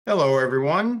Hello,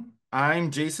 everyone. I'm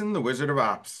Jason, the Wizard of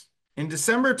Ops. In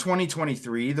December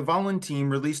 2023, the Volland team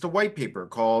released a white paper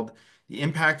called The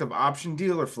Impact of Option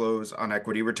Dealer Flows on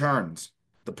Equity Returns.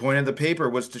 The point of the paper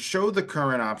was to show the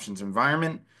current options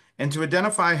environment and to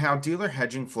identify how dealer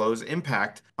hedging flows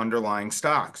impact underlying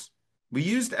stocks. We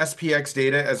used SPX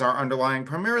data as our underlying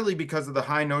primarily because of the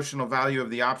high notional value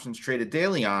of the options traded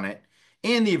daily on it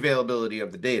and the availability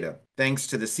of the data, thanks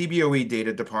to the CBOE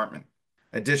data department.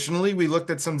 Additionally, we looked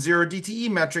at some zero DTE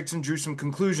metrics and drew some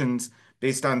conclusions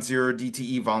based on zero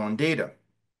DTE Volland data.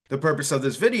 The purpose of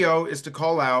this video is to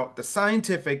call out the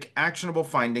scientific, actionable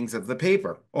findings of the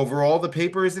paper. Overall, the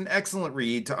paper is an excellent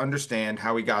read to understand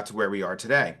how we got to where we are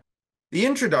today. The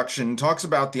introduction talks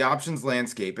about the options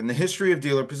landscape and the history of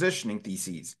dealer positioning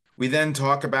theses. We then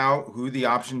talk about who the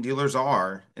option dealers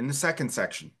are in the second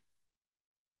section.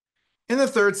 In the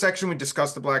third section, we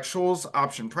discuss the Black-Scholes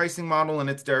option pricing model and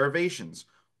its derivations,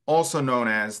 also known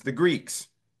as the Greeks.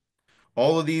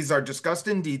 All of these are discussed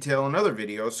in detail in other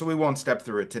videos, so we won't step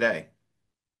through it today.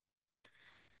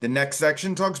 The next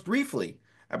section talks briefly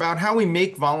about how we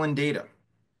make Volland data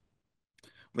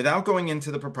without going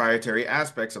into the proprietary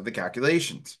aspects of the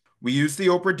calculations. We use the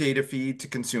Oprah data feed to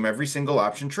consume every single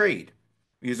option trade.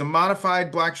 We use a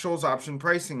modified Black-Scholes option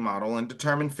pricing model and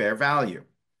determine fair value.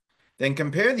 Then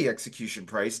compare the execution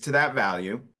price to that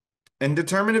value and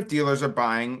determine if dealers are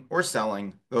buying or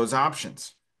selling those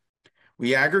options.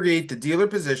 We aggregate the dealer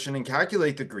position and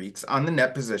calculate the Greeks on the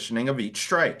net positioning of each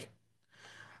strike.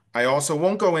 I also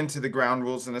won't go into the ground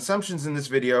rules and assumptions in this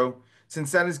video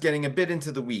since that is getting a bit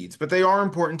into the weeds, but they are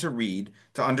important to read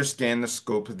to understand the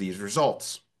scope of these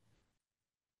results.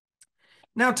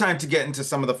 Now time to get into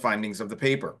some of the findings of the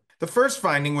paper. The first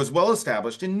finding was well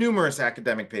established in numerous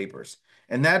academic papers,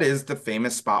 and that is the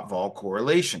famous spot-vol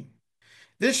correlation.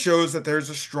 This shows that there's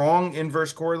a strong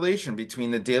inverse correlation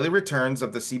between the daily returns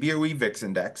of the CBOE VIX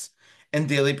index and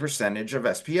daily percentage of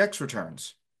SPX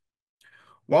returns.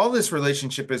 While this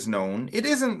relationship is known, it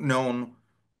isn't known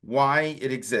why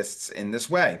it exists in this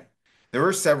way. There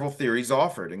are several theories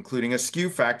offered, including a skew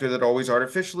factor that always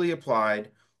artificially applied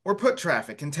or put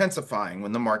traffic intensifying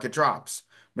when the market drops,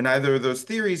 but neither of those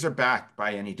theories are backed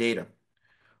by any data.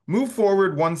 Move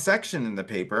forward one section in the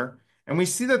paper, and we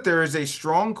see that there is a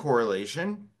strong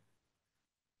correlation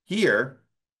here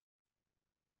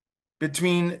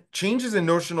between changes in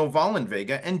notional Volland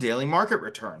vega and daily market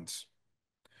returns.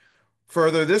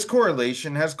 Further, this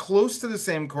correlation has close to the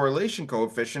same correlation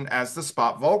coefficient as the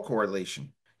spot-vol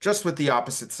correlation, just with the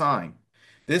opposite sign.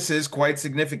 This is quite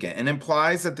significant and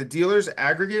implies that the dealer's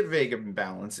aggregate vega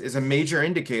imbalance is a major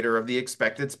indicator of the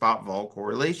expected spot-vol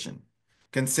correlation.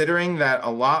 Considering that a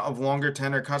lot of longer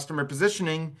tenor customer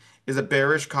positioning is a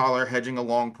bearish collar hedging a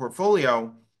long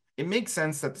portfolio, it makes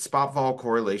sense that the spot-vol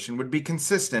correlation would be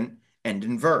consistent and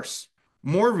inverse.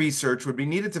 More research would be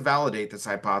needed to validate this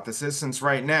hypothesis, since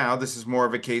right now this is more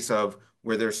of a case of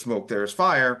where there's smoke, there's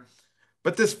fire,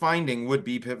 but this finding would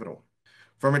be pivotal.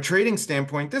 From a trading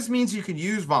standpoint, this means you can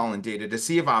use Volland data to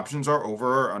see if options are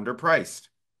over or underpriced.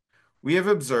 We have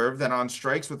observed that on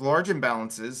strikes with large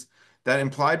imbalances, that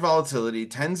implied volatility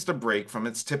tends to break from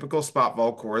its typical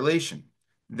spot-vol correlation.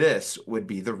 This would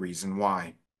be the reason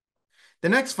why. The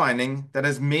next finding that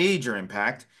has major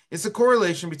impact is the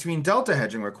correlation between delta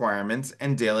hedging requirements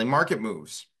and daily market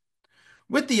moves.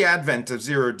 With the advent of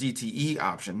zero DTE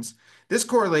options, this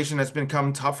correlation has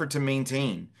become tougher to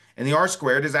maintain, and the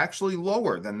R-squared is actually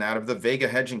lower than that of the vega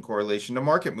hedging correlation to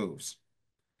market moves.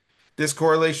 This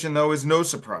correlation, though, is no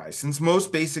surprise, since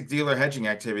most basic dealer hedging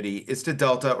activity is to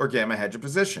delta or gamma hedge a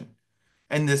position,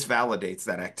 and this validates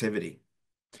that activity.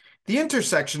 The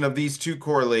intersection of these two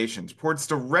correlations points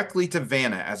directly to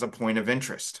VANA as a point of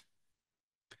interest.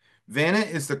 VANA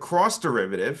is the cross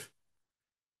derivative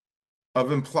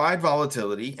of implied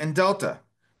volatility and delta,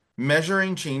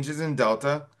 measuring changes in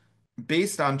delta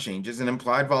based on changes in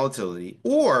implied volatility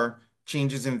or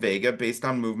changes in vega based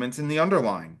on movements in the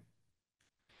underlying.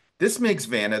 This makes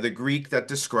VANA the Greek that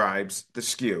describes the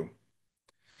skew.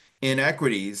 In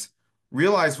equities,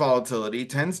 realized volatility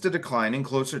tends to decline in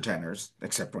closer tenors,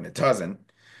 except when it doesn't,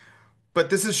 but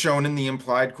this is shown in the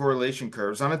implied correlation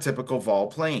curves on a typical vol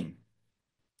plane.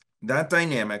 That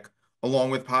dynamic, along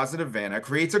with positive VANA,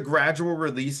 creates a gradual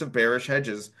release of bearish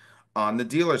hedges on the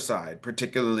dealer side,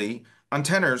 particularly on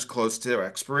tenors close to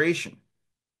expiration.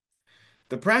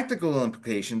 The practical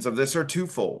implications of this are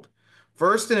twofold.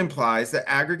 First, it implies that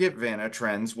aggregate VANA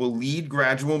trends will lead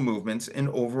gradual movements in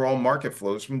overall market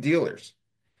flows from dealers.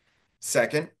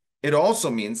 Second, it also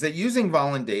means that using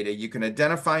Volland data, you can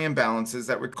identify imbalances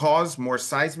that would cause more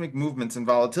seismic movements in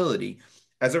volatility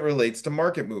as it relates to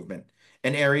market movement,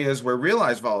 and areas where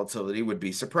realized volatility would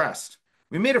be suppressed.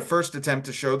 We made a first attempt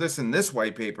to show this in this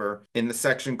white paper in the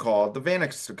section called the Vannick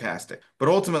stochastic, but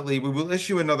ultimately we will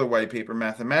issue another white paper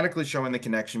mathematically showing the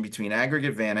connection between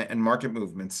aggregate Vannick and market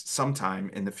movements sometime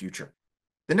in the future.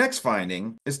 The next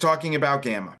finding is talking about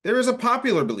gamma. There is a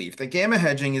popular belief that gamma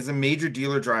hedging is a major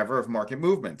dealer driver of market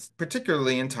movements,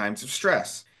 particularly in times of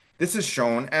stress. This is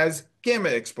shown as gamma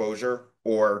exposure,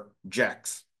 or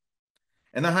GEX.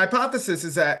 And the hypothesis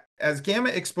is that as gamma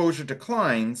exposure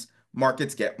declines,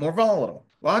 markets get more volatile.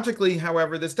 Logically,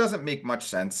 however, this doesn't make much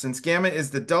sense since gamma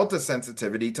is the delta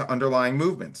sensitivity to underlying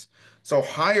movements. So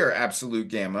higher absolute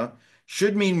gamma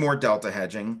should mean more delta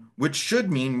hedging, which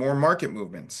should mean more market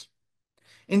movements.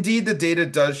 Indeed, the data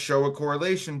does show a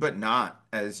correlation, but not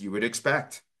as you would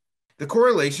expect. The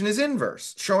correlation is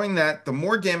inverse, showing that the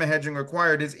more gamma hedging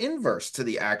required is inverse to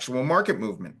the actual market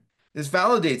movement. This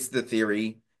validates the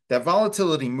theory that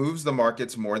volatility moves the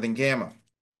markets more than gamma.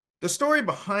 The story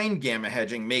behind gamma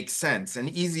hedging makes sense and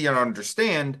easy to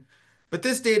understand, but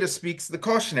this data speaks the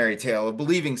cautionary tale of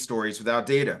believing stories without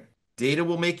data. Data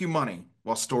will make you money,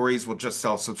 while stories will just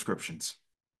sell subscriptions.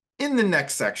 In the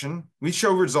next section, we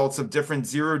show results of different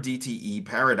 0DTE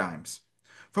paradigms.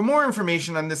 For more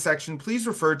information on this section, please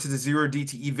refer to the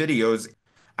 0DTE videos.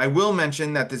 I will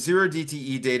mention that the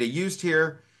 0DTE data used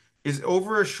here is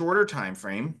over a shorter time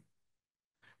frame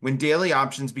when daily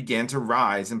options began to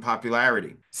rise in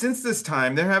popularity. Since this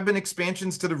time, there have been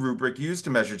expansions to the rubric used to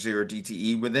measure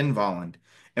 0DTE within Volland,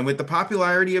 and with the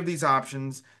popularity of these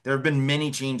options, there have been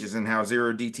many changes in how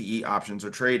 0DTE options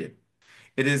are traded.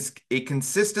 It is a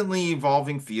consistently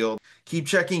evolving field. Keep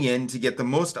checking in to get the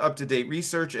most up-to-date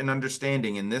research and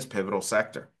understanding in this pivotal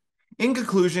sector. In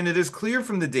conclusion, it is clear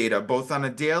from the data, both on a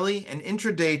daily and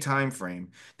intraday time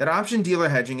frame, that option dealer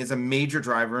hedging is a major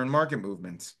driver in market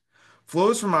movements.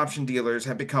 Flows from option dealers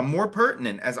have become more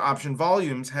pertinent as option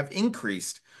volumes have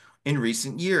increased in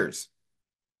recent years.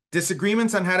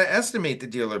 Disagreements on how to estimate the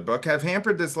dealer book have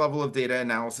hampered this level of data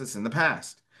analysis in the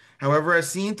past. However, as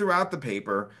seen throughout the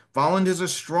paper, Volland is a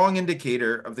strong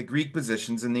indicator of the Greek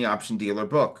positions in the option dealer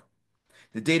book.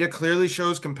 The data clearly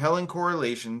shows compelling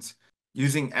correlations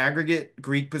using aggregate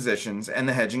Greek positions and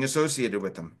the hedging associated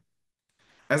with them.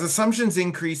 As assumptions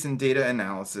increase in data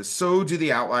analysis, so do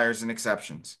the outliers and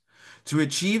exceptions. To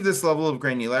achieve this level of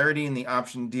granularity in the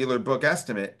option dealer book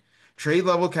estimate, trade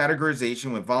level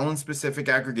categorization with Volland-specific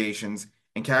aggregations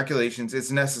and calculations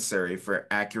is necessary for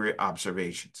accurate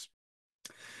observations.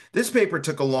 This paper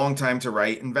took a long time to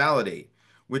write and validate,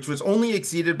 which was only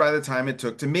exceeded by the time it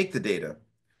took to make the data.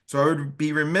 So I would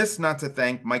be remiss not to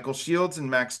thank Michael Shields and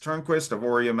Max Turnquist of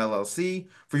Orium LLC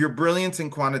for your brilliance in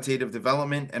quantitative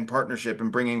development and partnership in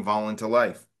bringing Volland to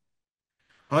life.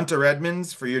 Hunter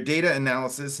Edmonds for your data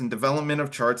analysis and development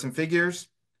of charts and figures.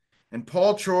 And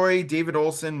Paul Troy, David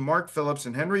Olson, Mark Phillips,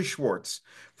 and Henry Schwartz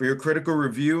for your critical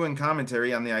review and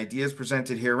commentary on the ideas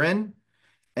presented herein,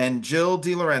 and Jill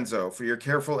DiLorenzo for your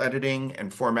careful editing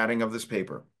and formatting of this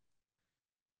paper.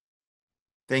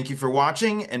 Thank you for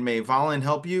watching, and may Volland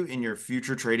help you in your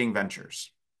future trading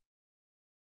ventures.